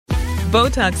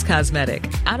Botox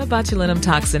Cosmetic, out of botulinum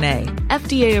toxin A,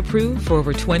 FDA approved for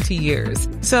over 20 years.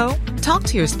 So, talk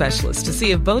to your specialist to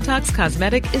see if Botox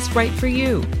Cosmetic is right for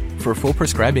you. For full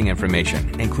prescribing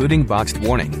information, including boxed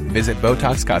warning, visit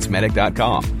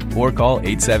BotoxCosmetic.com or call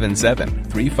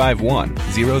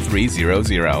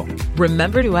 877-351-0300.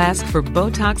 Remember to ask for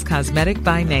Botox Cosmetic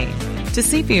by name. To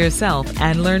see for yourself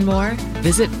and learn more,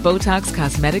 visit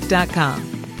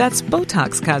BotoxCosmetic.com. That's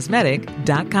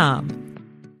BotoxCosmetic.com.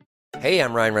 Hey,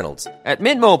 I'm Ryan Reynolds. At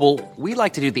Mint Mobile, we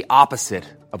like to do the opposite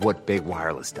of what Big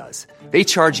Wireless does. They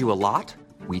charge you a lot,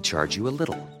 we charge you a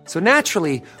little. So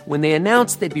naturally, when they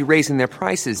announced they'd be raising their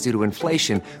prices due to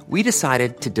inflation, we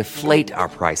decided to deflate our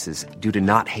prices due to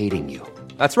not hating you.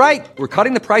 That's right. We're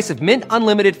cutting the price of Mint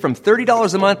Unlimited from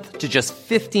 $30 a month to just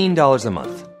 $15 a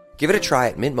month. Give it a try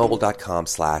at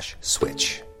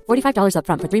mintmobile.com/switch. $45 up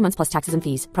front for 3 months plus taxes and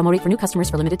fees. Promo rate for new customers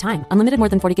for limited time. Unlimited more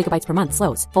than 40 gigabytes per month.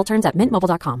 Slows full terms at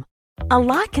mintmobile.com. A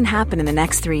lot can happen in the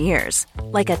next 3 years.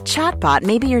 Like a chatbot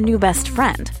may be your new best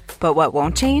friend. But what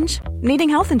won't change? Needing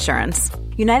health insurance.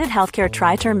 United Healthcare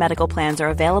Tri-Term Medical Plans are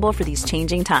available for these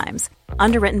changing times.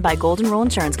 Underwritten by Golden Rule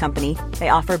Insurance Company, they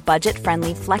offer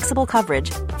budget-friendly, flexible coverage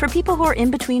for people who are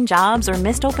in between jobs or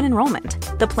missed open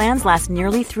enrollment. The plans last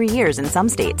nearly 3 years in some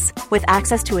states, with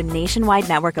access to a nationwide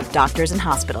network of doctors and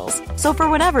hospitals. So for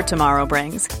whatever tomorrow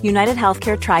brings, United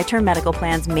Healthcare Tri-Term Medical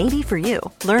Plans may be for you.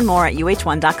 Learn more at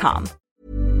uh1.com.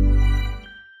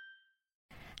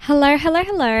 Hello,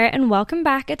 and welcome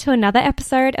back to another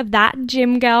episode of That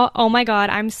Gym Girl. Oh my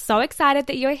god, I'm so excited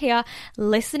that you're here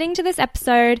listening to this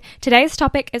episode. Today's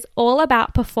topic is all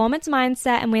about performance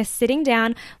mindset, and we're sitting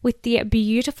down with the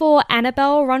beautiful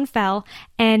Annabelle Ronnfeldt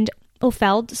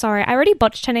sorry, I already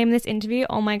botched her name in this interview.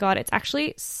 Oh my god, it's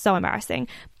actually so embarrassing.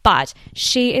 But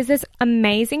she is this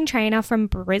amazing trainer from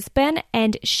Brisbane,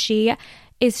 and she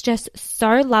is just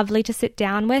so lovely to sit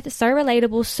down with, so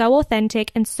relatable, so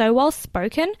authentic, and so well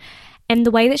spoken. And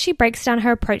the way that she breaks down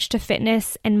her approach to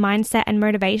fitness and mindset and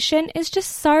motivation is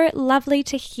just so lovely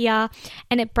to hear.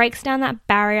 And it breaks down that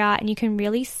barrier, and you can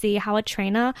really see how a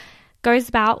trainer goes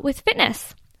about with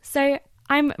fitness. So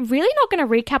I'm really not going to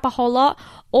recap a whole lot.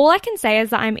 All I can say is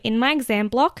that I'm in my exam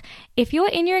block. If you're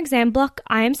in your exam block,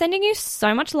 I am sending you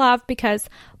so much love, because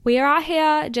we are out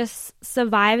here just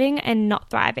surviving and not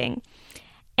thriving.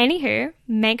 Anywho,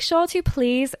 make sure to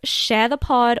please share the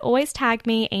pod, always tag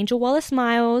me, Angel Wallace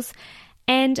Miles,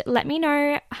 and let me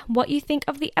know what you think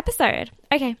of the episode.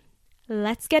 Okay,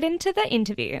 let's get into the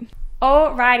interview.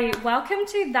 Alrighty, welcome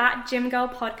to That Gym Girl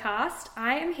podcast.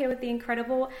 I am here with the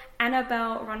incredible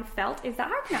Annabelle Ronnfeldt. Is that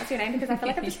how I pronounce your name? Because I feel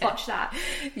like I've just botched that.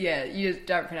 Yeah, you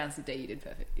don't pronounce the D, you did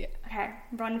perfect, yeah. Okay,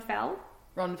 Ronnfeldt.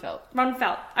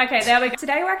 Okay, there we go.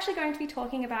 Today we're actually going to be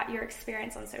talking about your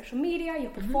experience on social media, your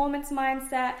performance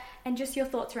mindset, and just your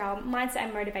thoughts around mindset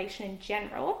and motivation in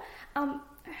general.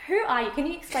 Who are you? Can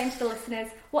you explain to the listeners,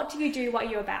 what do you do, what are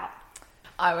you about?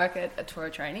 I work at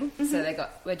Atura Training, so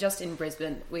we're just in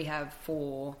Brisbane. We have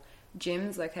 4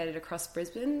 gyms located across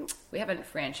Brisbane. We haven't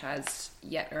franchised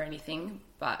yet or anything,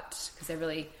 but because they're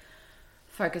really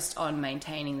focused on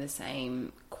maintaining the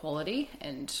same quality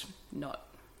and not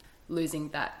losing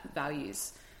that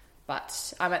values.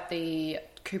 But I'm at the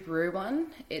Cooperoo one.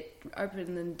 It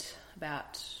opened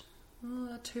about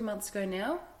 2 months ago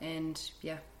now, and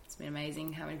yeah, it's been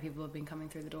amazing how many people have been coming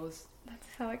through the doors. That's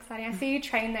so exciting. I see you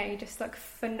train there. You just look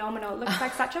phenomenal. It looks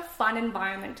like such a fun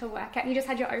environment to work at. And you just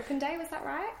had your open day, was that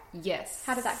right? Yes.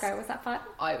 How did that go? Was that fun?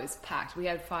 It was packed. We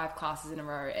had 5 classes in a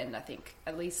row, and I think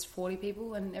at least 40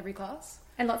 people in every class.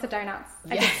 And lots of donuts.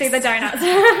 Yes. I did see the donuts.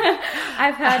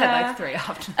 I've heard I had like 3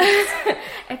 afternoons.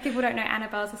 If people don't know,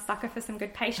 Annabelle's a sucker for some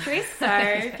good pastries. So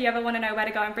if you ever want to know where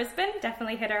to go in Brisbane,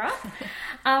 definitely hit her up.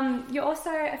 You're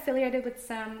also affiliated with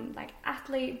some like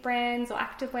athlete brands or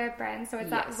activewear brands. So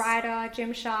is that Ryder,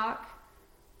 Gymshark?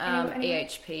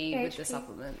 EHP with the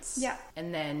supplements. Yeah.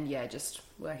 And then, just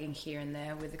working here and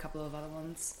there with a couple of other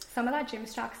ones. Some of that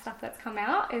Gymshark stuff that's come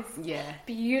out is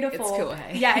beautiful. It's cool,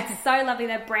 hey? Yeah, it's so lovely.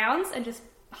 They're browns and just,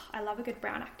 I love a good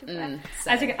brown activewear.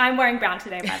 I'm wearing brown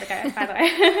today, by the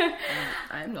way.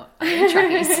 I'm not. I'm in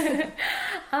trackies.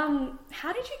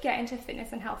 How did you get into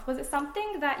fitness and health? Was it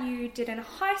something that you did in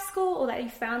high school or that you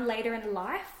found later in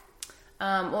life?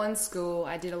 Well, in school,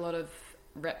 I did a lot of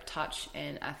rep touch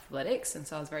and athletics, and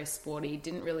so I was very sporty.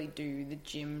 Didn't really do the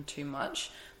gym too much,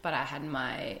 but I had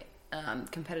my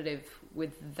competitive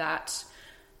with that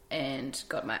and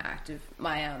got my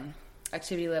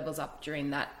activity levels up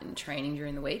during that and training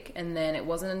during the week. And then it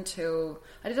wasn't until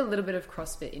I did a little bit of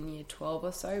CrossFit in year 12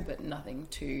 or so, but nothing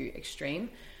too extreme.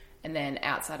 And then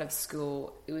outside of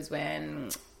school, it was when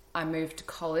I moved to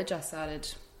college. I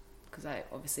started because I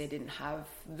obviously didn't have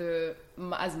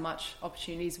as much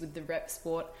opportunities with the rep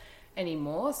sport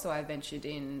anymore. So I ventured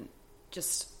in.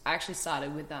 I actually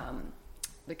started with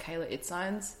the Kayla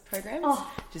Itzines programs,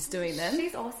 just doing them.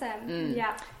 She's awesome.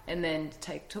 Yeah. And then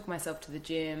took myself to the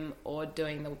gym or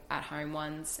doing the at-home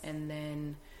ones. And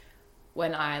then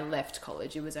when I left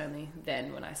college, it was only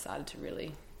then when I started to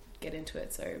really get into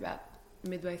it. So about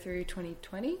midway through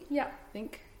 2020, I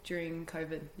think, during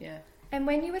COVID, And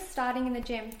when you were starting in the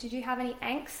gym, did you have any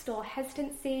angst or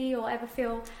hesitancy or ever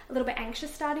feel a little bit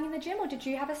anxious starting in the gym, or did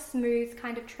you have a smooth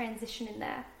kind of transition in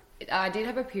there? I did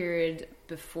have a period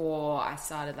before I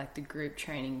started like the group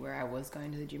training where I was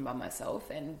going to the gym by myself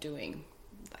and doing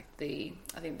like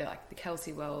I think they're like the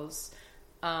Kelsey Wells,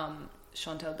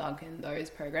 Chantel Duncan, those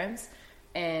programs.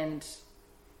 And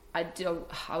I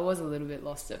was a little bit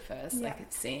lost at first, like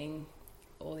seeing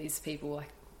all these people like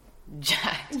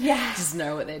jacked, just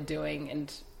know what they're doing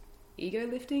and ego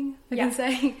lifting, I can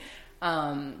say.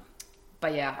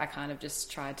 But yeah, I kind of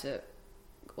just tried to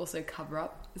also cover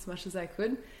up as much as I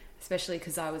could, especially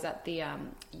because I was at the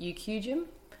UQ gym,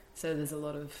 so there's a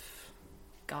lot of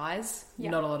guys,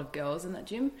 not a lot of girls in that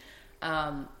gym.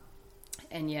 And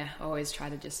I always try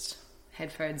to just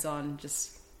headphones on,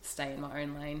 just stay in my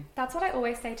own lane. That's what I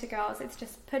always say to girls. It's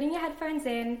just putting your headphones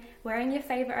in, wearing your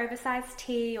favourite oversized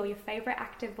tee or your favourite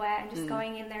activewear and just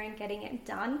going in there and getting it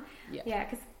done. Yeah,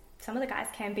 because some of the guys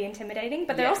can be intimidating,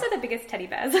 but they're also the biggest teddy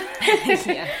bears.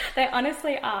 They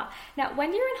honestly are. Now,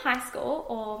 when you're in high school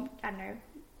or, I don't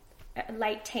know,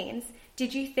 late teens,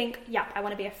 did you think, I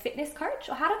want to be a fitness coach?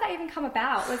 Or how did that even come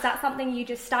about? Was that something you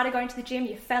just started going to the gym,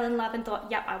 you fell in love and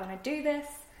thought, I want to do this?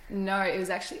 No, it was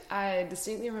actually, I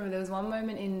distinctly remember there was one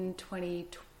moment in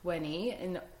 2020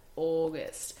 in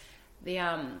August, the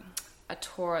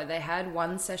Atora, they had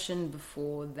one session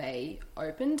before they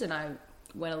opened and I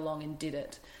went along and did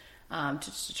it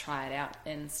just to try it out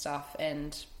and stuff.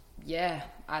 And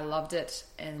I loved it.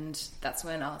 And that's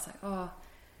when I was like,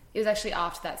 it was actually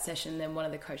after that session, then one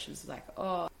of the coaches was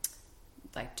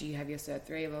like, do you have your Cert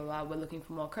 3? Blah, blah, blah. We're looking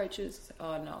for more coaches. I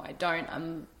was like, no, I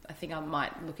don't. I think I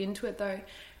might look into it though.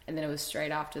 And then it was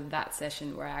straight after that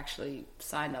session where I actually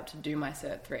signed up to do my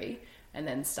Cert 3 and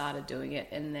then started doing it.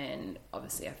 And then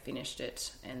obviously I finished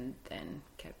it and then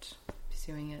kept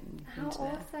pursuing it. How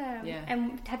awesome. Yeah.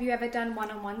 And have you ever done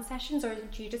one-on-one sessions, or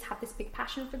do you just have this big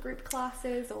passion for group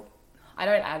classes? Or I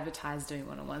don't advertise doing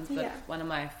one-on-ones, but one of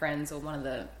my friends or one of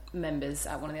the members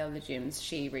at one of the other gyms,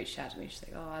 she reached out to me. She's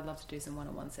like, I'd love to do some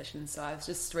one-on-one sessions. So I've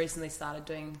just recently started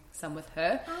doing some with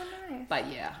her. Oh, nice. But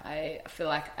I feel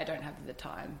like I don't have the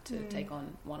time to take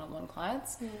on one-on-one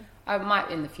clients. I might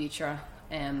in the future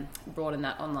broaden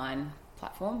that online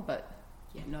platform, but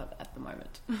not at the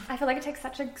moment. I feel like it takes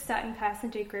such a certain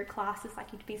person to do group classes.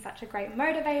 Like, you'd be such a great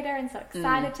motivator and so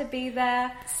excited to be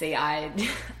there. See,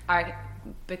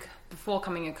 before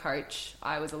becoming a coach,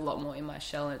 I was a lot more in my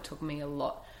shell and it took me a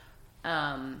lot.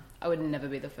 I would never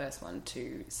be the first one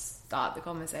to start the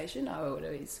conversation. I would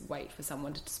always wait for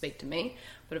someone to speak to me.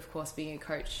 But of course, being a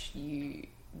coach,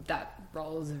 that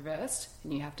role is reversed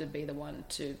and you have to be the one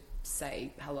to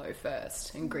say hello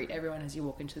first and greet everyone as you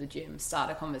walk into the gym,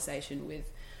 start a conversation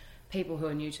with people who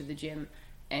are new to the gym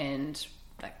and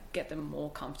get them more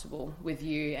comfortable with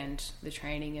you and the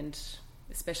training, and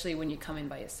especially when you come in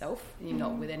by yourself and you're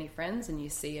not with any friends and you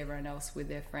see everyone else with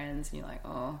their friends and you're like,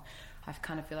 I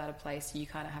kind of feel out of place. You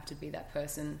kind of have to be that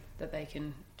person that they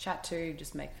can chat to,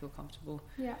 just make feel comfortable.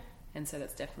 Yeah. And so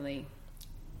that's definitely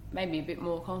made me a bit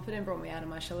more confident, brought me out of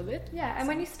my shell a bit. Yeah, and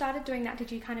when you started doing that,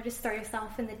 did you kind of just throw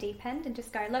yourself in the deep end and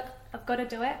just go, look, I've got to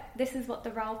do it, this is what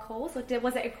the role calls? Or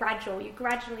was it a gradual? You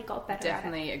gradually got better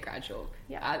Definitely at it? A gradual.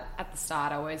 Yeah. At the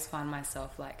start, I always find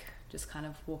myself just kind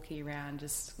of walking around,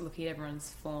 just looking at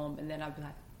everyone's form, and then I'd be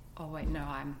like, oh wait, no,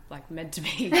 I'm meant to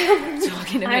be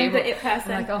talking to I'm people. the it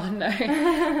person. I'm like, oh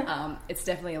no. It's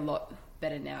definitely a lot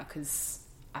better now because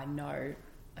I know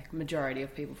majority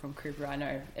of people from Cooper. I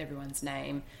know everyone's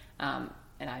name, and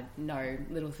I know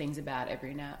little things about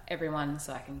everyone,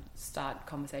 so I can start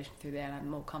conversation through there, and I'm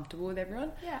more comfortable with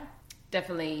everyone. Yeah.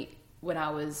 Definitely, when I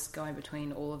was going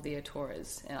between all of the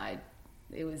Atoras, and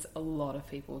it was a lot of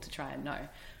people to try and know.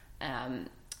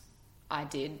 I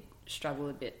did struggle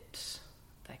a bit,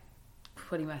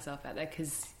 putting myself out there,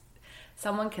 because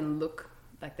someone can look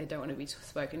like they don't want to be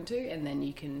spoken to, and then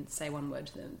you can say one word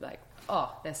to them,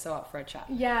 oh, they're so up for a chat.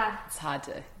 Yeah. It's hard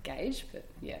to gauge, but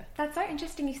yeah. That's so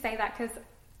interesting you say that, because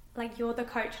you're the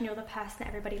coach and you're the person that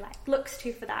everybody looks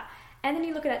to for that. And then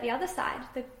you look at it the other side,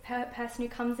 the person who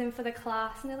comes in for the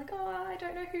class and they're like, oh, I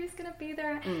don't know who's going to be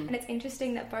there. And it's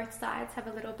interesting that both sides have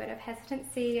a little bit of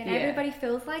hesitancy and everybody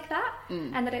feels like that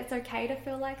and that it's okay to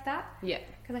feel like that. Yeah.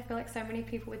 Because I feel like so many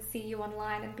people would see you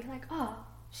online and be like, oh,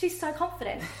 she's so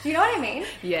confident. Do you know what I mean?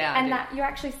 Yeah. And that you're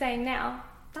actually saying now,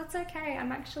 that's okay.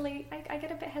 I'm actually, I get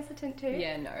a bit hesitant too.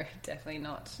 Yeah, no, definitely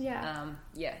not. Yeah.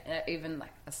 And even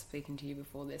like us speaking to you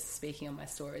before this, speaking on my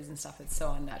stories and stuff, it's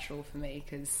so unnatural for me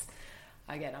because,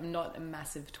 again, I'm not a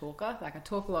massive talker. Like I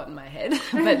talk a lot in my head,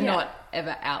 but not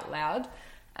ever out loud.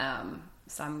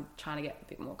 So I'm trying to get a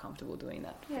bit more comfortable doing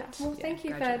that. Yeah. Well, thank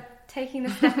you for taking the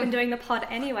step and doing the pod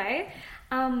anyway.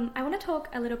 I want to talk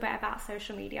a little bit about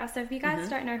social media. So if you guys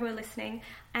don't know who are listening,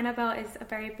 Annabelle is a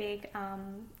very big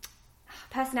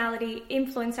personality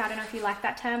influencer. I don't know if you like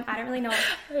that term. I don't really know.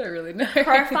 I don't really know.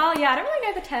 Profile. Yeah, I don't really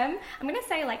know the term. I'm going to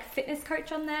say like fitness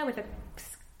coach on there with a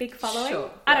big following.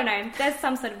 Sure. I don't know. There's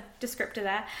some sort of descriptor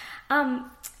there.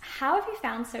 How have you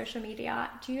found social media?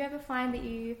 Do you ever find that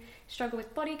you struggle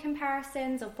with body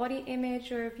comparisons or body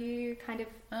image, or have you kind of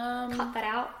cut that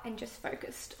out and just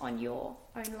focused on your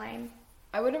own lane?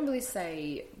 I wouldn't really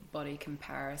say body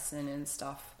comparison and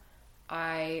stuff.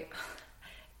 I've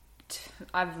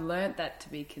learned that to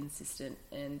be consistent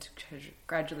and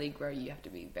gradually grow, you have to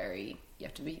be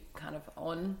kind of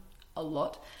on a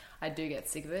lot. I do get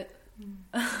sick of it.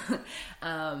 You're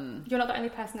not the only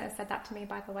person that said that to me,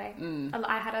 by the way.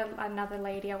 I had another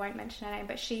lady, I won't mention her name,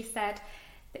 but she said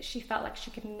that she felt like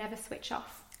she could never switch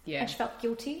off. Yeah. And she felt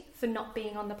guilty for not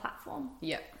being on the platform.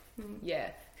 Yeah. Yeah.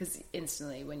 Because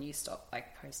instantly when you stop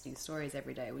like posting stories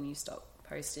every day, when you stop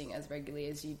posting as regularly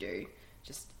as you do,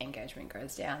 just engagement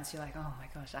goes down. So you're like, oh my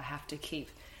gosh, I have to keep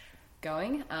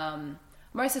going.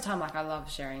 Most of the time, like I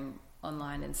love sharing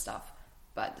online and stuff,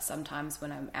 but sometimes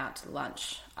when I'm out to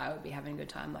lunch, I would be having a good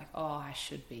time. Like, oh, I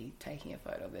should be taking a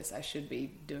photo of this. I should be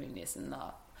doing this and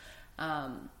that.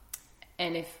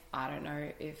 And if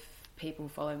people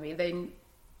follow me,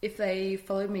 if they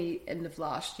followed me end of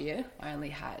last year, I only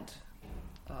had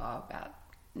about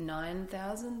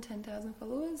 9,000, 10,000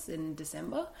 followers in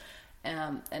December.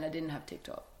 And I didn't have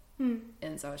TikTok.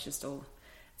 And so it's just still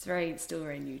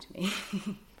very new to me.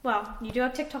 Well, you do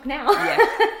have TikTok now.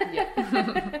 Yeah.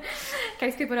 In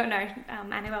case people don't know,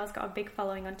 Annabelle's got a big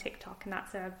following on TikTok, and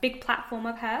that's a big platform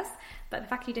of hers. But the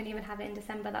fact you didn't even have it in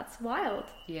December, that's wild.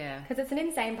 Yeah. Because it's an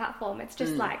insane platform. It's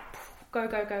just like, go,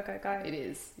 go, go, go, go. It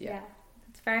is, yeah.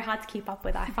 It's very hard to keep up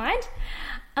with, I find.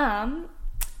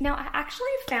 Now, I actually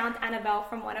found Annabelle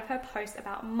from one of her posts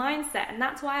about mindset, and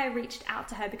that's why I reached out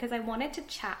to her, because I wanted to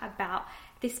chat about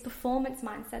this performance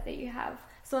mindset that you have.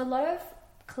 So a lot of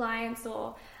clients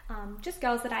or just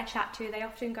girls that I chat to, they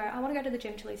often go, I want to go to the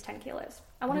gym to lose 10 kilos.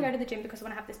 I want to go to the gym because I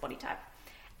want to have this body type.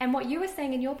 And what you were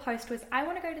saying in your post was, I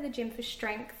want to go to the gym for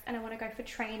strength and I want to go for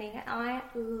training. And I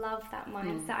love that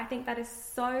mindset. I think that is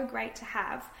so great to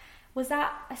have. Was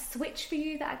that a switch for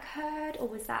you that occurred, or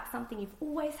was that something you've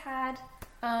always had?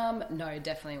 No,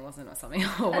 definitely wasn't something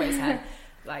I always had.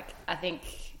 Like, I think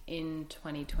in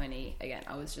 2020, again,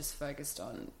 I was just focused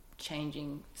on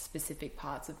changing specific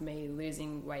parts of me,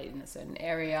 losing weight in a certain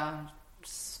area,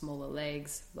 smaller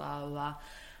legs, blah, blah, blah.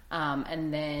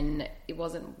 And then it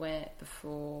wasn't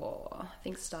before, I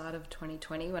think, start of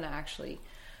 2020 when I actually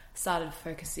started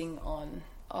focusing on,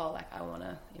 I want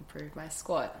to improve my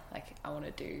squat. Like, I want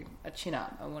to do a chin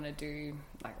up. I want to do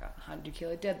like a 100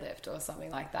 kilo deadlift or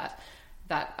something like that.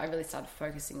 That I really started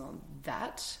focusing on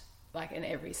that. Like, in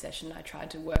every session, I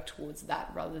tried to work towards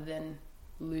that rather than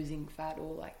losing fat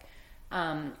or like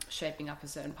shaping up a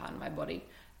certain part of my body.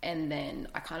 And then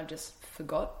I kind of just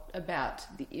forgot about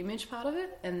the image part of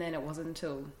it. And then it wasn't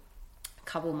until a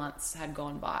couple months had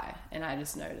gone by and I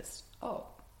just noticed,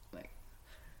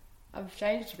 I've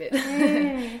changed a bit.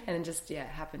 And it just, it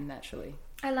happened naturally.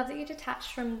 I love that you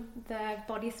detached from the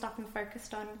body stuff and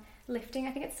focused on lifting.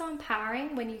 I think it's so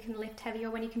empowering when you can lift heavy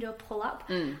or when you can do a pull-up.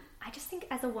 I just think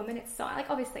as a woman, it's so, like,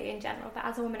 obviously in general, but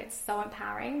as a woman, it's so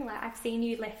empowering. Like, I've seen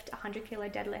you lift 100 kilo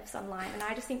deadlifts online and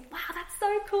I just think, wow, that's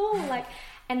so cool. Like,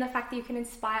 and the fact that you can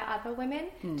inspire other women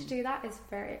to do that is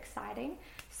very exciting.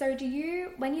 So do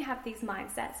you, when you have these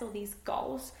mindsets or these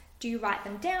goals, do you write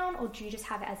them down or do you just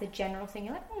have it as a general thing?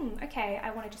 You're like, okay,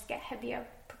 I want to just get heavier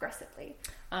progressively.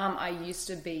 I used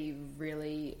to be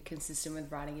really consistent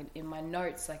with writing it in my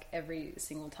notes, like every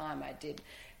single time I did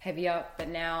heavier, but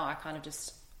now I kind of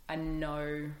just, I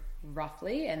know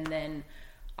roughly, and then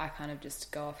I kind of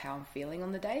just go off how I'm feeling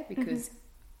on the day, because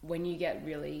when you get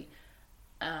really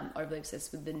overly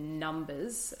obsessed with the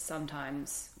numbers,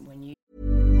 sometimes when you...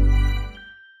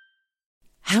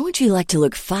 How would you like to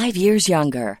look 5 years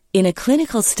younger? In a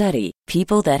clinical study,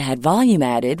 people that had volume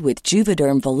added with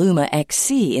Juvederm Voluma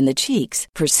XC in the cheeks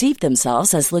perceived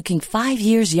themselves as looking 5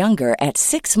 years younger at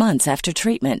 6 months after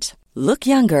treatment. Look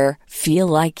younger, feel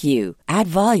like you. Add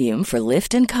volume for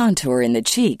lift and contour in the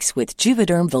cheeks with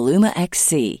Juvederm Voluma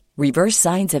XC. Reverse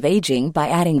signs of aging by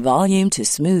adding volume to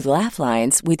smooth laugh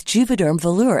lines with Juvederm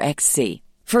Volure XC.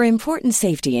 For important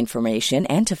safety information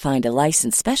and to find a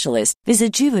licensed specialist,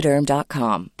 visit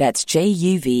Juvederm.com. That's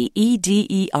JUVEDERM.com.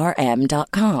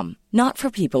 Not for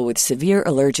people with severe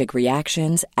allergic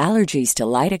reactions, allergies to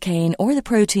lidocaine, or the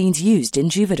proteins used in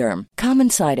Juvederm. Common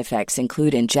side effects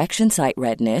include injection site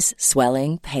redness,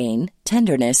 swelling, pain,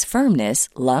 tenderness, firmness,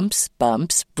 lumps,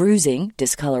 bumps, bruising,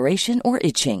 discoloration, or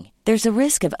itching. There's a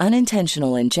risk of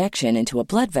unintentional injection into a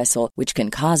blood vessel, which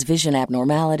can cause vision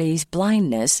abnormalities,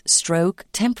 blindness, stroke,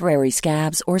 temporary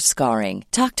scabs, or scarring.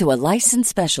 Talk to a licensed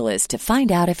specialist to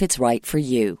find out if it's right for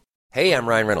you. Hey, I'm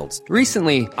Ryan Reynolds.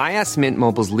 Recently, I asked Mint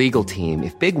Mobile's legal team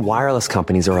if big wireless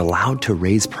companies are allowed to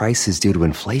raise prices due to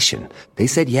inflation. They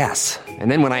said yes.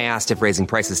 And then when I asked if raising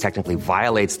prices technically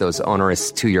violates those onerous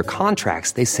two-year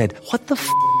contracts, they said, "What the f***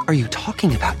 are you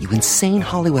talking about, you insane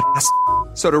Hollywood ass?"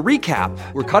 So to recap,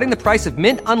 we're cutting the price of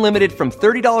Mint Unlimited from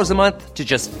 $30 a month to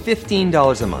just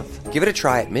 $15 a month. Give it a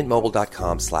try at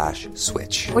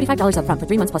mintmobile.com/switch. $45 up front for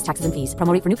 3 months plus taxes and fees.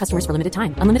 Promo rate for new customers for limited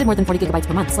time. Unlimited more than 40 gigabytes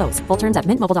per month. Slows full terms at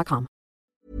mintmobile.com.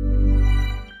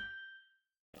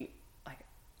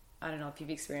 I don't know if you've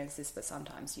experienced this, but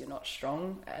sometimes you're not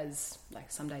strong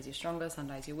some days you're stronger, some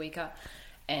days you're weaker.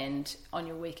 And on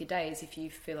your weaker days, if you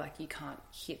feel like you can't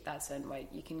hit that certain weight,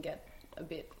 you can get a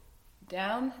bit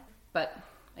down. But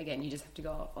again, you just have to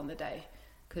go up on the day.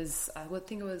 Because I would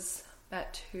think it was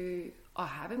I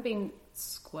haven't been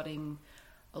squatting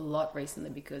a lot recently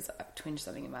because I've twinged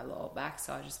something in my lower back.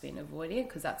 So I've just been avoiding it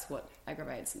because that's what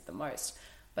aggravates it the most.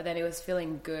 But then it was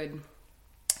feeling good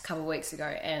a couple of weeks ago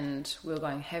and we were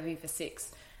going heavy for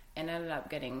 6 and ended up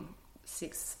getting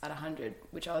 6 at 100,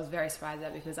 which I was very surprised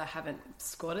at because I haven't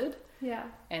squatted. Yeah.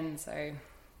 And so,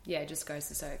 yeah, it just goes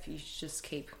to show if you just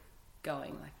keep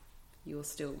going, like, you will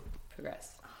still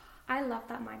progress. I love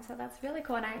that mindset. That's really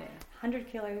cool. And 100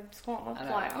 kilo squat. I was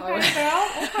like, okay, girl,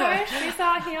 okay, she's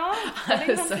out here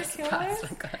squatting 100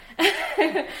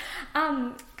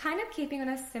 kilos. Kind of keeping on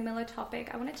a similar topic,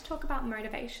 I wanted to talk about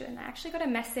motivation. I actually got a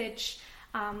message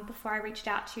before I reached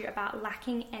out to you about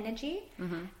lacking energy.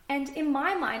 Mm-hmm. And in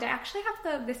my mind, I actually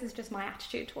have this is just my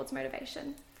attitude towards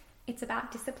motivation. It's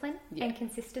about discipline and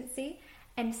consistency.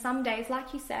 And some days,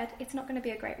 like you said, it's not going to be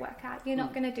a great workout. You're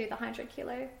not going to do the 100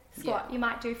 kilo squat. You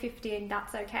might do 50 and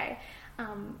that's okay.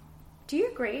 Do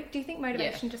you agree? Do you think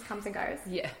motivation just comes and goes?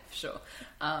 Yeah, for sure.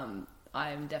 I'm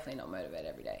definitely not motivated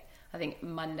every day. I think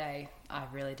Monday, I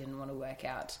really didn't want to work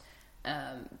out,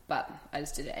 but I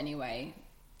just did it anyway.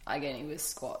 Again, it was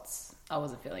squats. I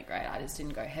wasn't feeling great. I just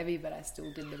didn't go heavy, but I still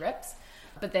did the reps.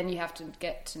 But then you have to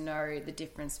get to know the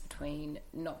difference between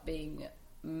not being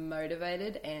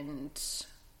motivated and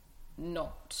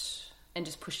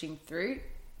just pushing through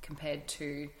compared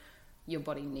to your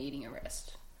body needing a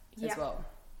rest as well.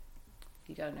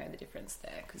 You got to know the difference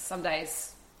there, because some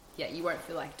days you won't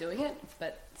feel like doing it,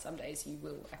 but some days you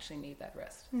will actually need that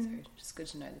rest. So just good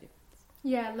to know the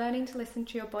difference. Learning to listen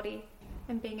to your body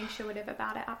and being intuitive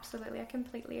about it. Absolutely, I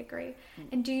completely agree.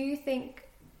 And do you think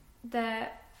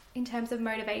that in terms of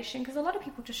motivation, because a lot of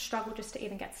people just struggle just to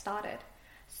even get started,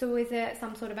 so is there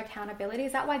some sort of accountability?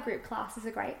 Is that why group classes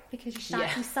are great? Because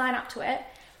you sign up to it,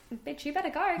 bitch, you better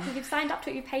go because you've signed up to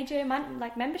it, you paid your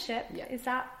membership. Is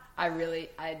that...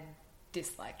 I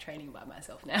dislike training by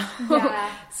myself now.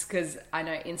 Because I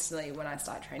know instantly when I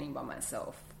start training by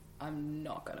myself, I'm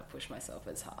not going to push myself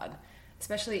as hard.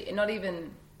 Especially,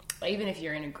 even if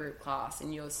you're in a group class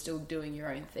and you're still doing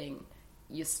your own thing,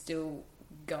 you're still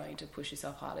going to push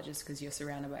yourself harder just because you're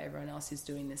surrounded by everyone else who's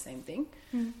doing the same thing.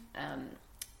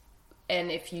 And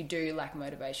if you do lack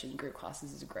motivation, group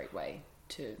classes is a great way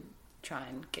to try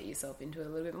and get yourself into it a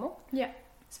little bit more. Yeah.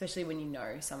 Especially when you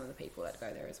know some of the people that go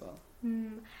there as well.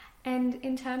 And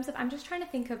in terms of, I'm just trying to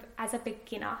think of, as a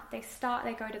beginner, they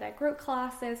go to their group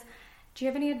classes. Do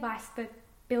you have any advice for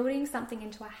building something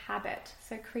into a habit?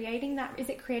 So creating that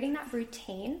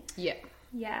routine? Yeah.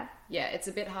 Yeah. Yeah, it's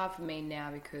a bit hard for me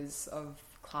now because of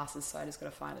classes, so I just got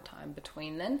to find a time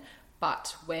between then.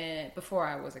 But before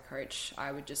I was a coach,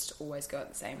 I would just always go at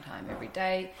the same time every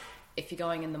day. If you're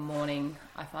going in the morning,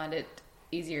 I find it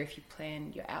easier if you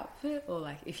plan your outfit, or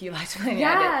like if you like to lay it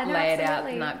out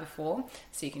the night before,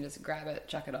 so you can just grab it,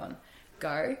 chuck it on,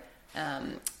 go.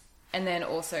 And then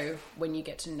also when you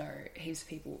get to know heaps of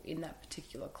people in that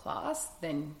particular class,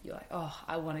 then you're like, oh,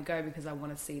 I want to go because I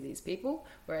want to see these people.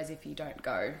 Whereas if you don't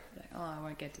go, you're like, oh, I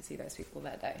won't get to see those people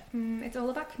that day. It's all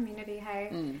about community,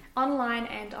 hey? Online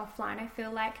and offline. I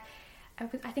feel like, I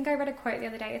think I read a quote the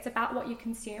other day, it's about what you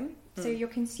consume. So you're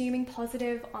consuming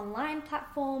positive online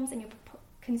platforms and you're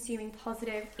consuming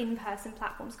positive in-person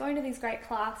platforms. Going to these great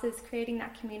classes, creating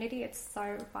that community, it's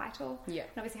so vital. Yeah.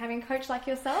 And obviously having a coach like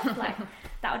yourself, like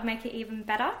that would make it even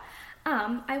better.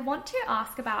 I want to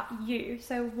ask about you.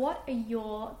 So what are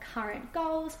your current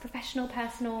goals, professional,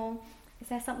 personal? Is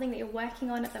there something that you're working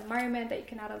on at the moment that you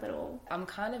can add a little? I'm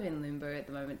kind of in limbo at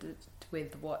the moment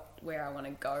with where I want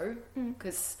to go,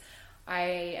 because I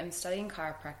am studying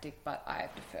chiropractic, but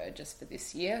I've deferred just for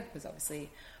this year because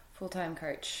obviously full-time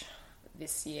coach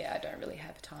this year, I don't really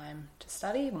have time to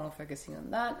study, more focusing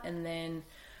on that, and then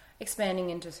expanding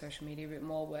into social media a bit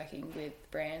more, working with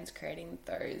brands, creating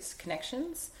those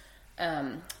connections.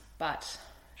 But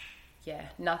yeah,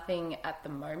 nothing at the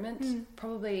moment.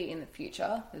 Probably in the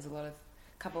future, there's a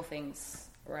couple things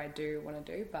where I do want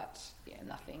to do, but yeah,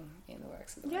 nothing in the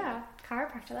works at the moment. Yeah,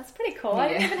 chiropractor, that's pretty cool.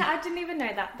 Yeah. I didn't even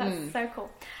know that. That's so cool.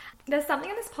 There's something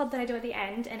in this pod that I do at the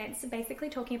end, and it's basically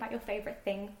talking about your favourite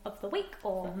thing of the week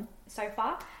or so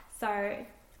far. So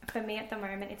for me at the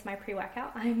moment, it's my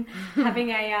pre-workout. I'm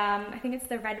having I think it's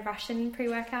the Red Russian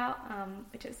pre-workout,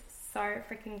 which is so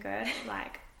freaking good.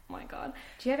 Like, oh my God.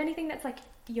 Do you have anything that's like,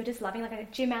 you're just loving, like a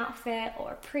gym outfit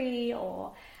or a pre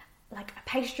or like a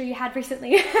pastry you had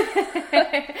recently?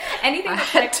 Anything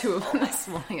that's I had two of them this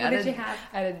morning. What did you have?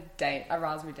 I had a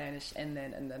raspberry Danish and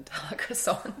then a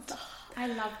croissant. I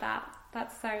love that.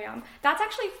 That's so yum. That's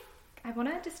actually, I want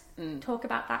to just talk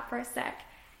about that for a sec.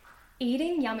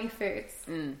 Eating yummy foods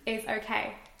is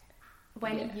okay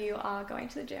when you are going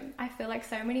to the gym. I feel like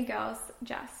so many girls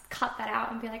just cut that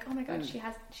out and be like, oh my God, she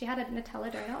had a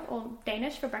Nutella donut or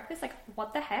Danish for breakfast. Like,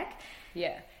 what the heck?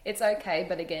 Yeah, it's okay.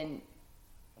 But again,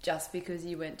 just because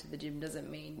you went to the gym doesn't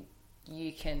mean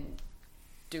you can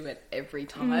do it every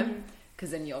time.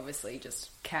 Because then you're obviously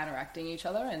just counteracting each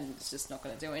other and it's just not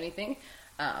going to do anything.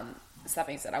 That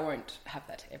being said, I won't have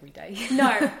that every day.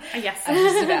 No, yes.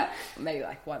 Just about maybe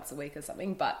like once a week or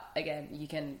something. But again, you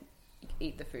can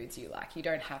eat the foods you like. You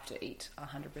don't have to eat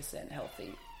 100%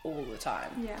 healthy all the time.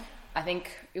 Yeah. I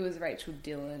think it was Rachel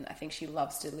Dillon. I think she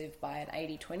loves to live by an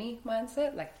 80-20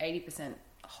 mindset, like 80%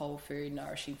 whole food,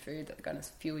 nourishing food that's going to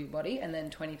fuel your body, and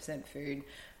then 20% food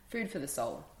for the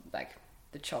soul, like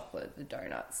the chocolate, the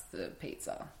donuts, the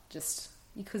pizza, just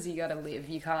because you got to live.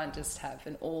 You can't just have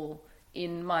an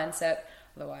all-in mindset,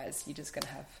 otherwise you're just going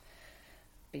to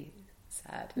be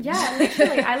sad. Yeah,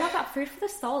 literally. I love that, food for the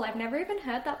soul. I've never even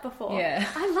heard that before. Yeah.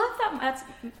 I love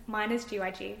that. Mine is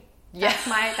GYG. Yeah.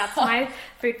 That's my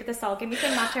food for the soul. Give me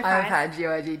some nacho fries. I've had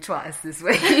GYG twice this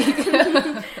week.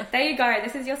 There you go.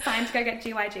 This is your sign to go get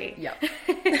GYG. Yep.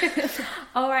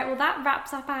 All right. Well, that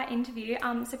wraps up our interview.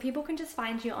 So people can just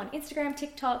find you on Instagram,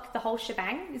 TikTok, the whole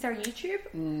shebang. Is there a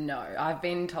YouTube? No. I've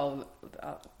been told,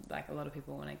 like a lot of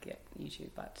people want to get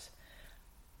YouTube, but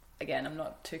again, I'm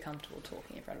not too comfortable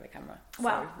talking in front of a camera. So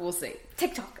well, we'll see.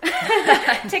 TikTok,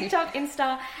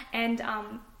 Insta, and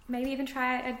maybe even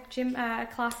try a gym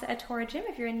class at a Tora gym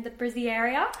if you're in the Brizzy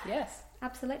area. Yes.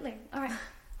 Absolutely. All right.